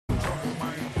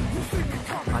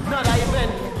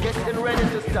getting ready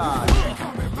to start.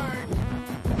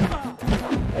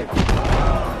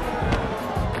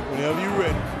 Whenever you're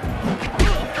ready.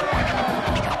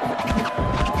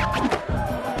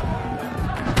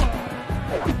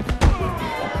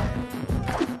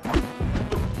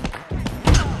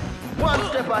 One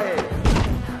step ahead.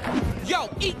 Yo,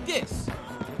 eat this.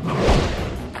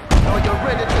 Now you're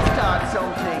ready to start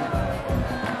something.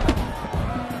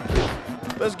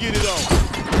 Let's get it on.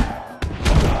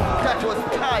 That was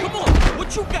tight. Come on,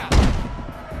 what you got?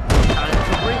 Time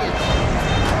to bring it.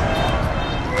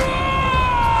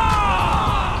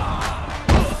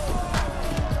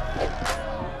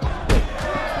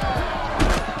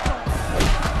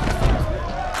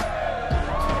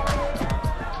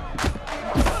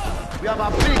 We have a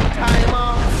big timer.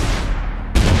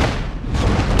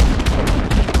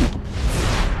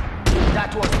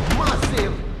 That was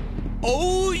massive.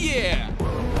 Oh yeah.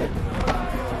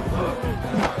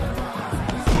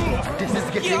 This is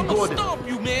getting Yeah, I'm good. gonna stomp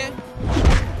you, man.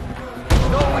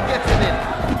 No, we're getting it.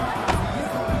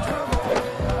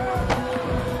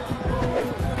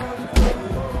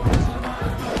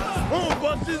 Oh,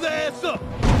 bust his ass up.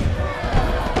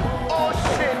 Oh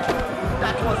shit,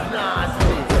 that was nasty.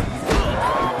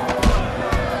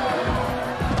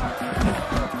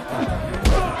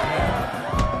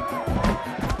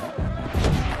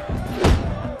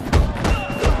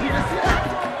 Did you see that?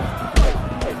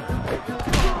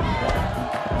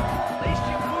 Lace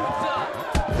your boots up.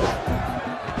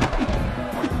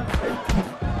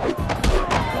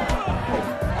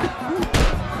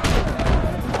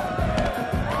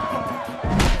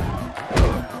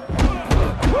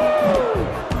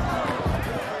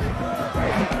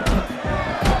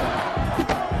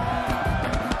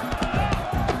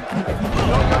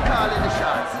 No, you're calling the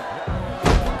shots.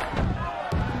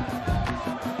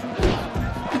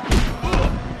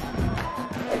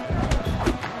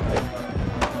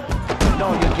 No,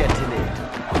 you're getting it.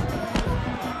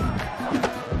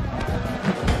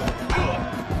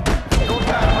 No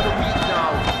time for the weak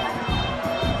now.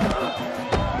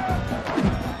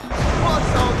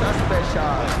 What's out a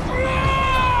special?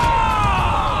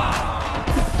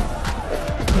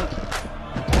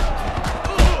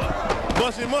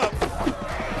 Bust him up.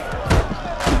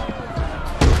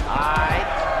 Alright.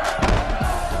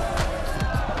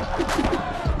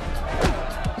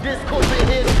 This could be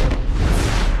it.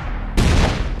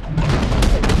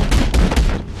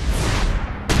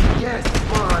 Yes,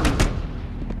 man.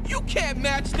 You can't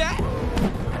match that.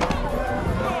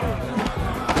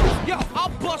 Yo, I'll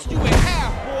bust you in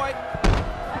half, boy.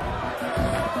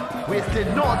 Wasting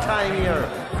no time here.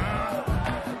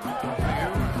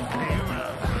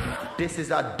 This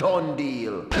is a done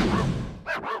deal.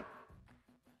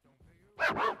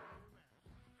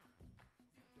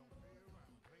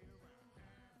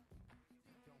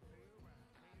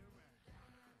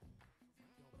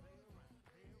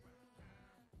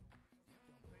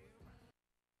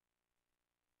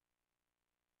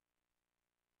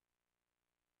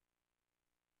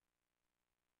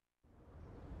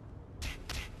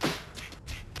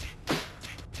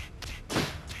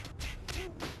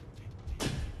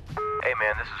 Hey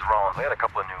man, this is Rollins. I got a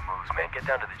couple of new moves, man. Get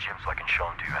down to the gym so I can show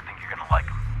them to you. I think you're gonna like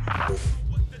them.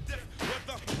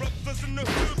 Brothers in the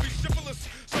hood be chivalrous,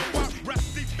 so I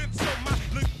rest defense on my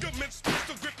ligaments,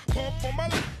 pistol grip, pump on my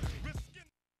lip.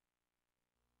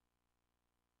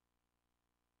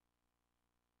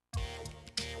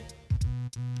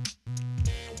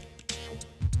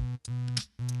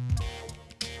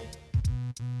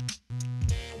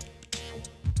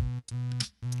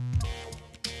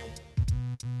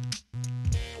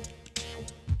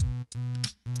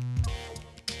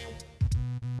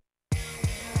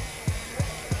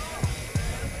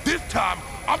 This time,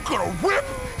 I'm gonna rip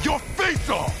your face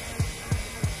off!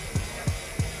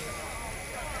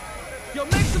 Yo,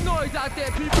 make some noise out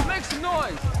there, people. Make some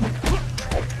noise.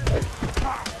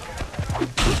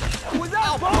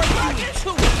 Without break you into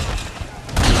it.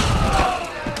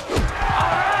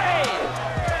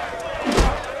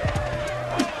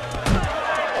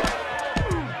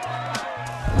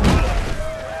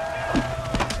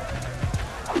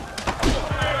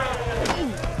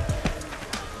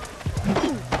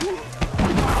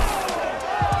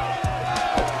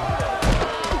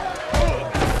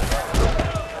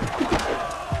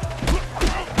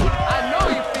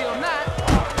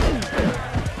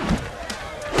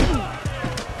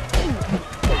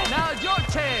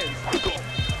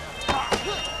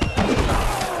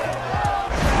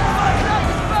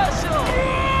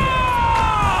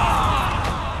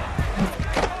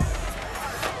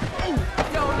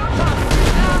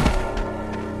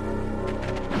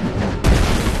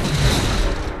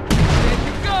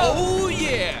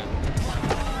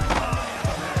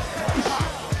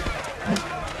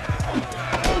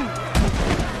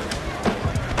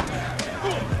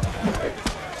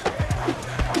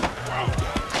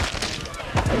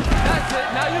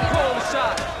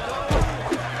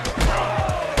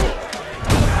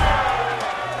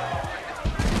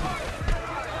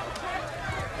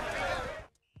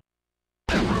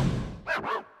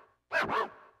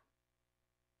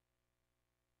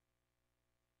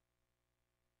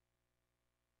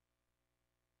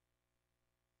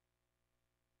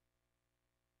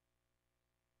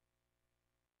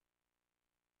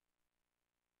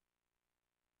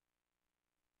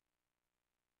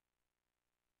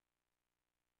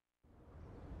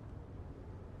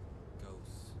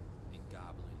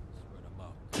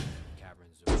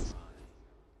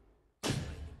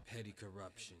 petty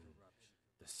corruption.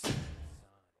 The sign.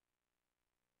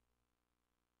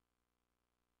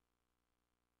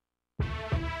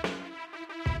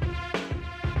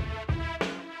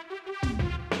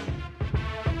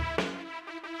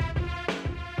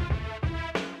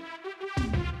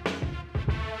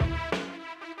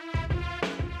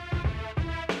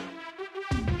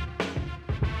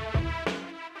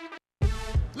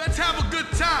 Let's have a good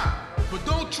time, but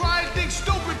don't try anything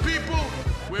stupid, people.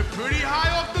 We're pretty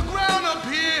high off the ground up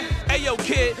here. Hey yo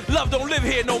kid, love don't live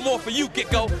here no more for you,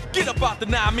 Gecko. Get up out the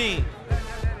N.O.R.E.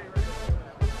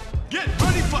 Get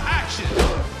ready for action.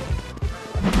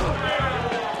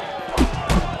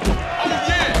 Oh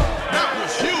yeah, that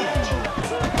was huge.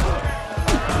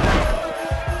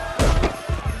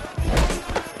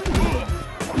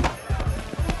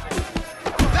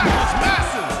 That was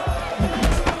massive.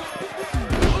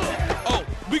 Oh,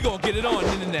 we gonna get it on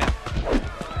in and out.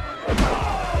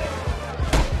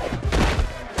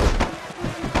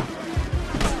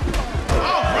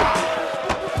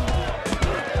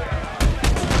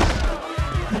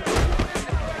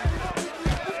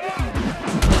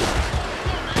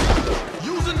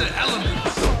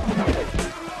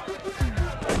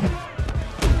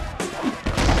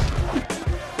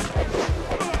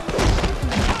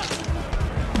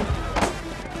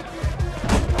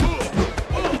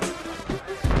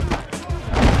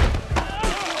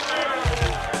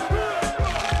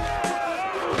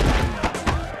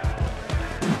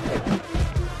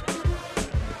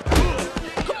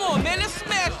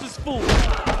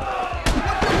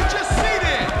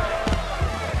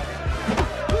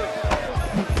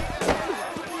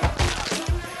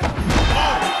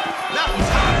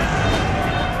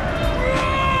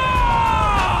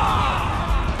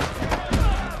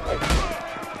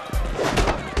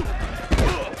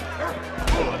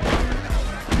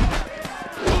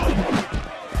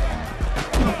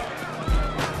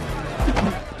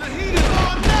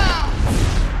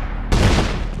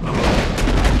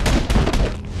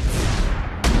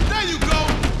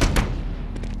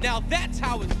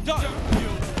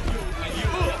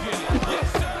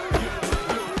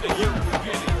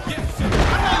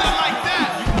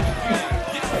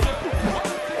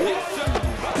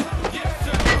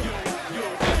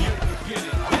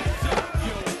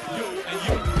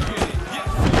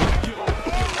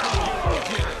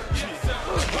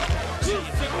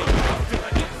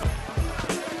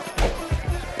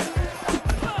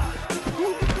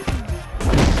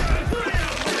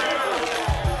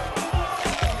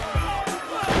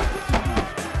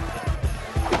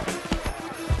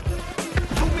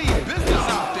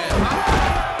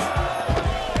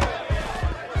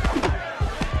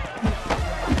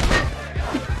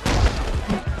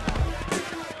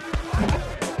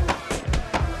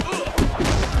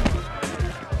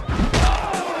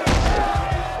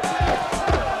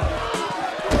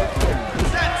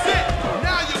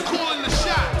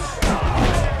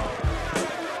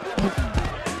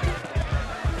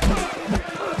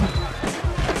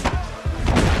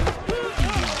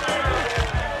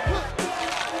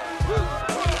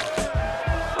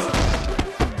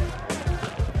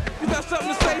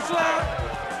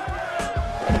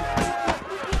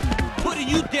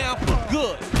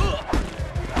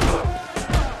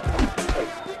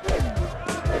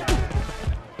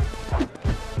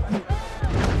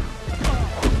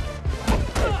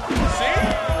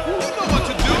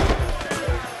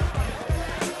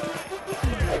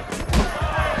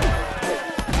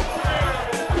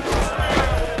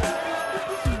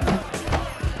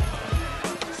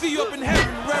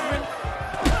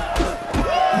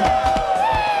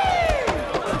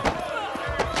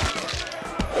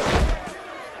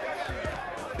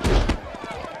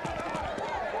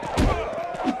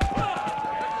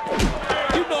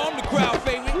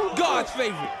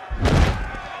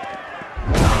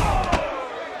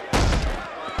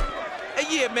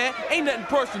 Ain't nothing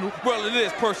personal. Well, it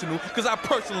is personal, because I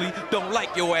personally don't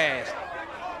like your ass.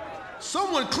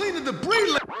 Someone clean the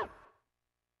debris.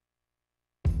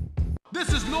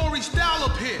 This is N.O.R.E. style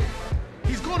up here.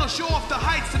 He's gonna show off the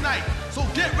heights tonight, so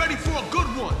get ready for a good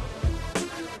one.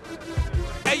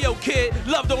 Hey yo kid,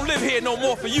 love don't live here no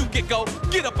more for you, Gecko.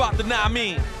 Get up out the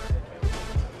N.O.R.E.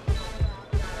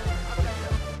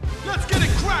 Let's get it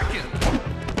cracking.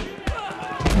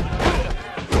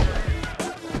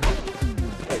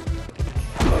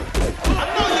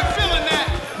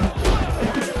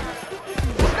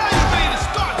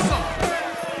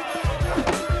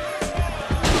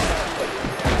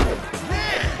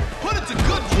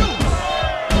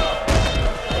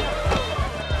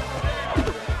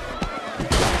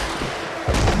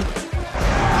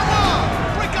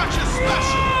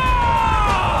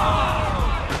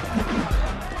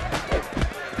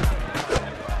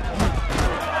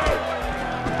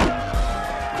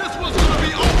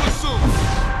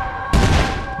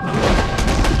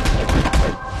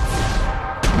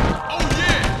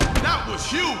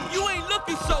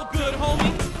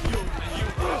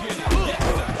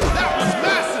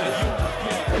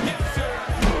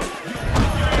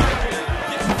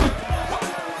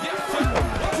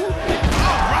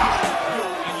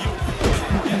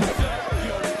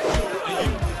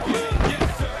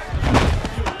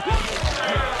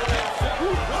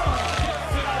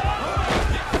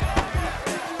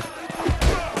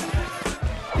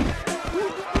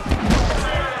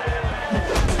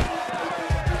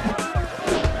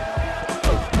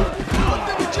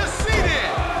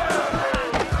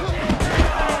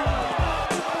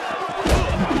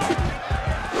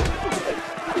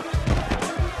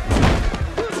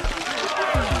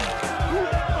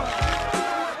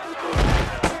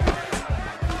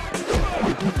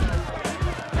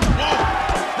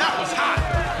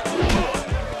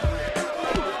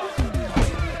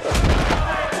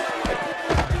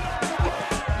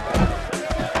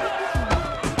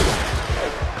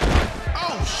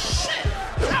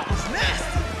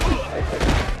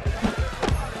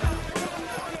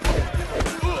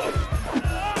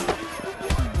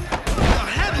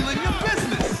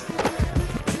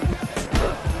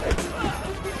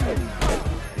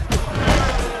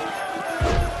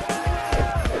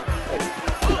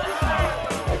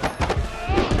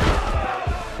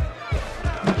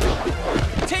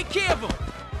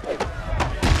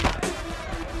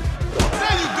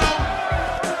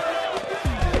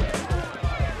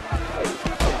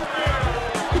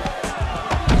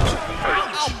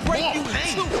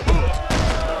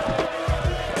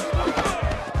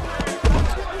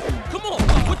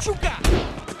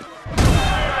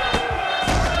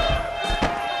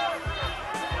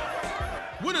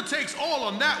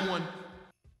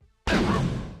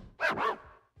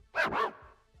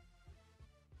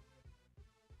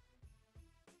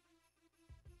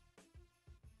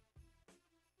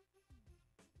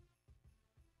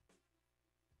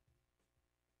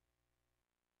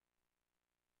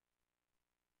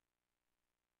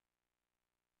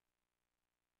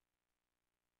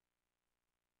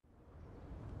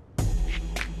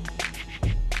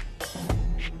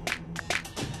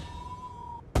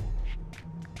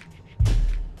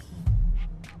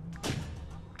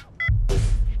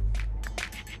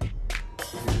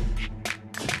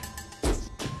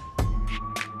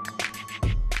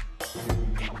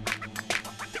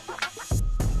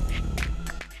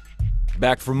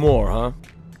 Back for more, huh?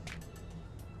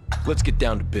 Let's get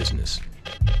down to business.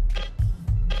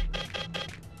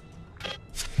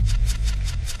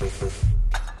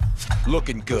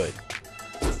 Looking good.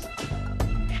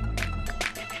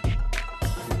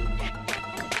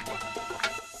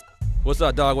 What's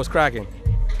up, dog? What's cracking?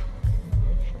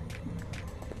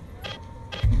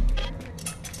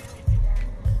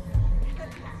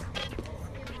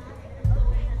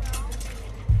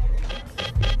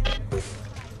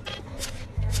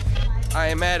 I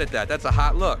ain't mad at that. That's a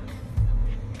hot look.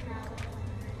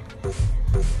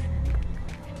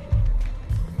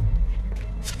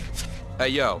 Hey,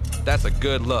 yo, that's a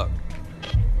good look.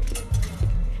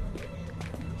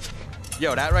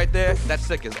 Yo, that right there, that's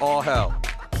sick as all hell.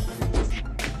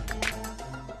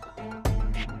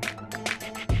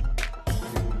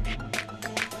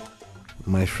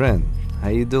 My friend, how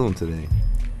you doing today?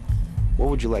 What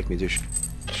would you like me to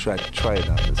try it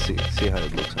out and see how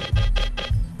it looks like?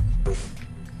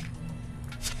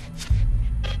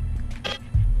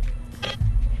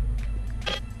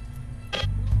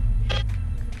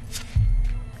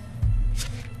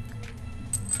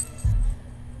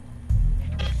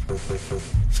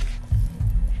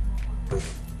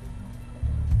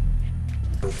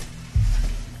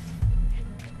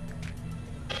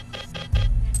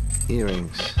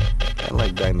 Earrings. I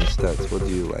like diamond studs. What do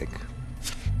you like?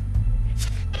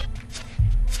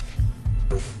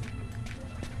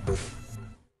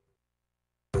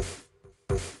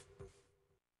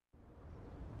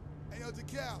 Hey, yo,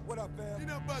 Jacal. What up, fam? You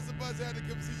know Busta had to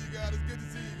come see you guys. It's good to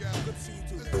see you guys. Good to see you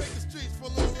too. Let's take the streets for a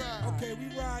little ride. Okay, we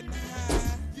riding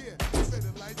high. Yeah, say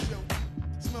the light show.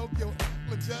 Smoke your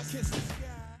just kiss the sky.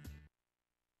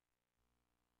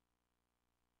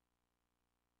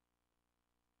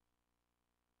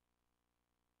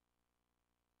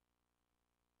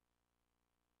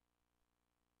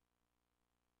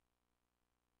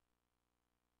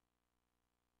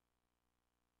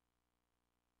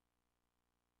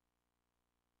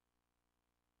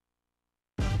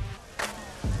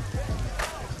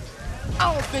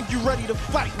 I don't think you're ready to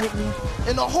fight with me,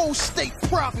 and the whole state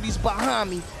property's behind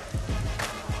me.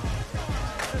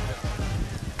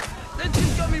 That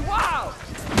just got me wild!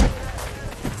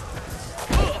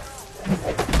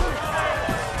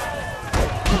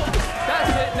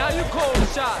 That's it, now you call the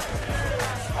shot.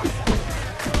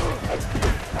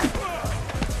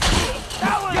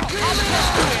 That was good! I'm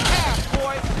in half,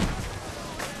 boy!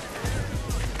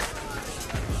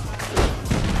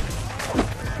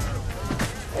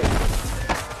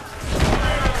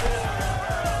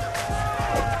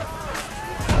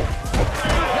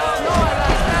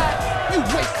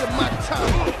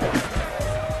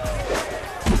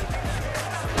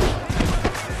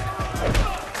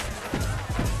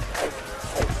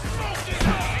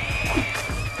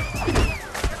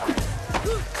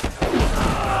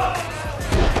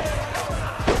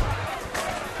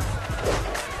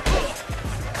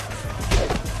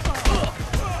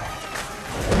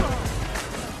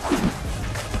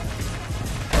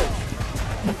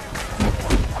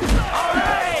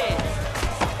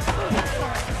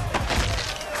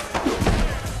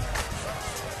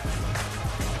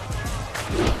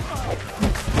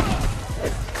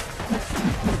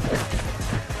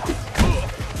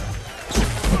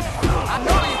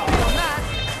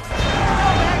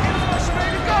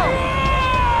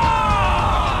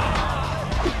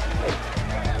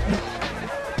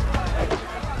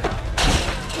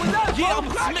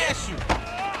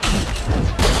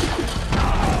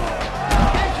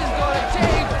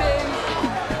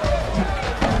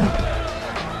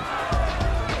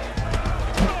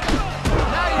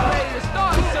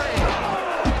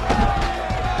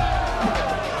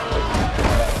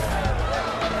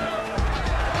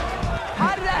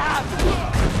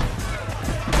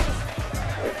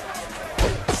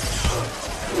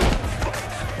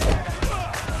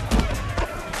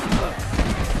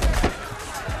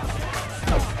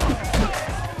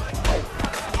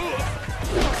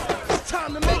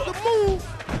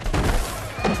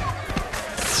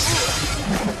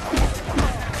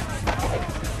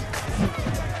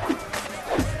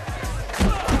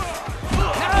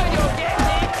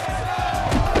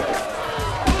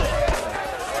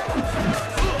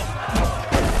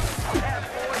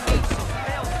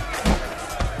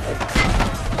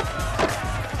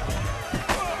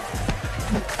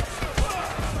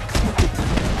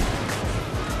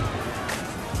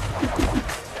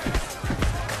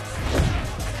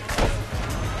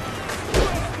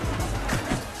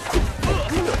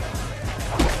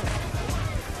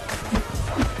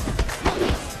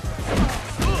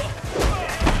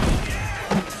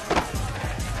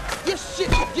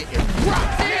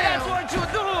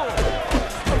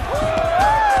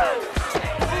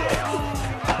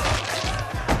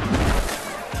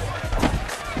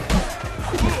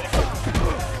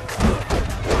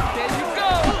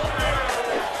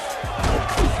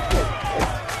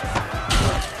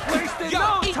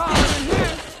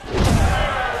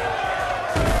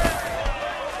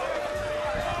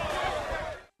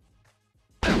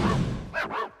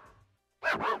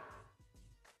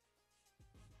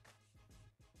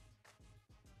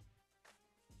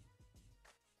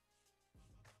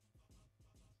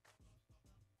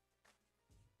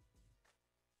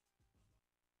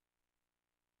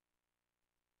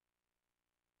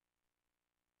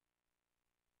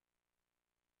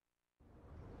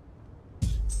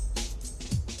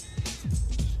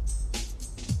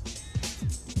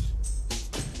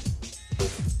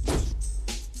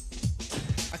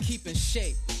 I keep in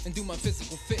shape and do my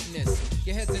physical fitness.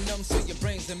 Your heads are numb so your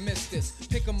brains are missed this.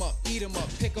 Pick 'em up, eat 'em up,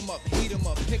 pick 'em up, heat 'em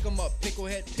up, pick 'em up,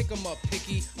 picklehead, pick 'em up,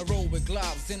 picky. I roll with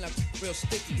gloves, then I real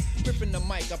sticky. Gripping the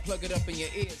mic, I plug it up in your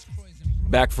ears.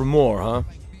 Back for more, huh?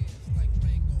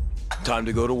 Time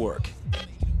to go to work.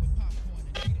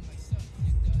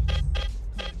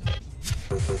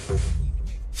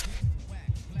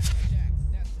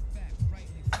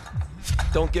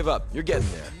 Don't give up, you're getting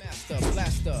there. Master,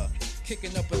 blaster,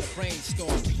 kicking up in a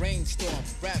brainstorm, rainstorm,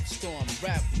 rap storm,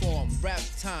 rap form, rap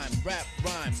time, rap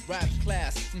rhyme, rap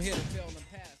class. I'm here to fail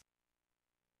and pass.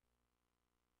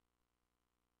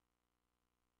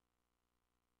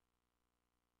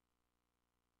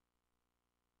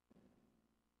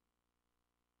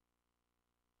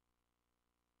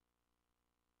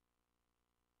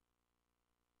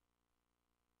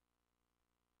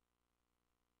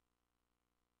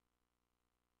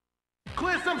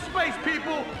 Clear some space,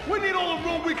 people. We need all the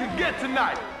room we can get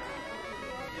tonight.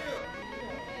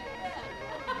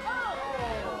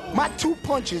 My 2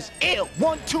 punches, ill.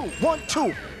 1, 2, 1,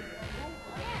 2.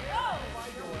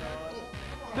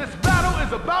 This battle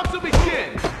is about to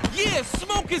begin. Yeah,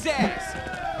 smoke his ass!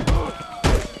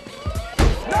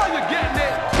 Now you're getting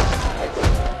it.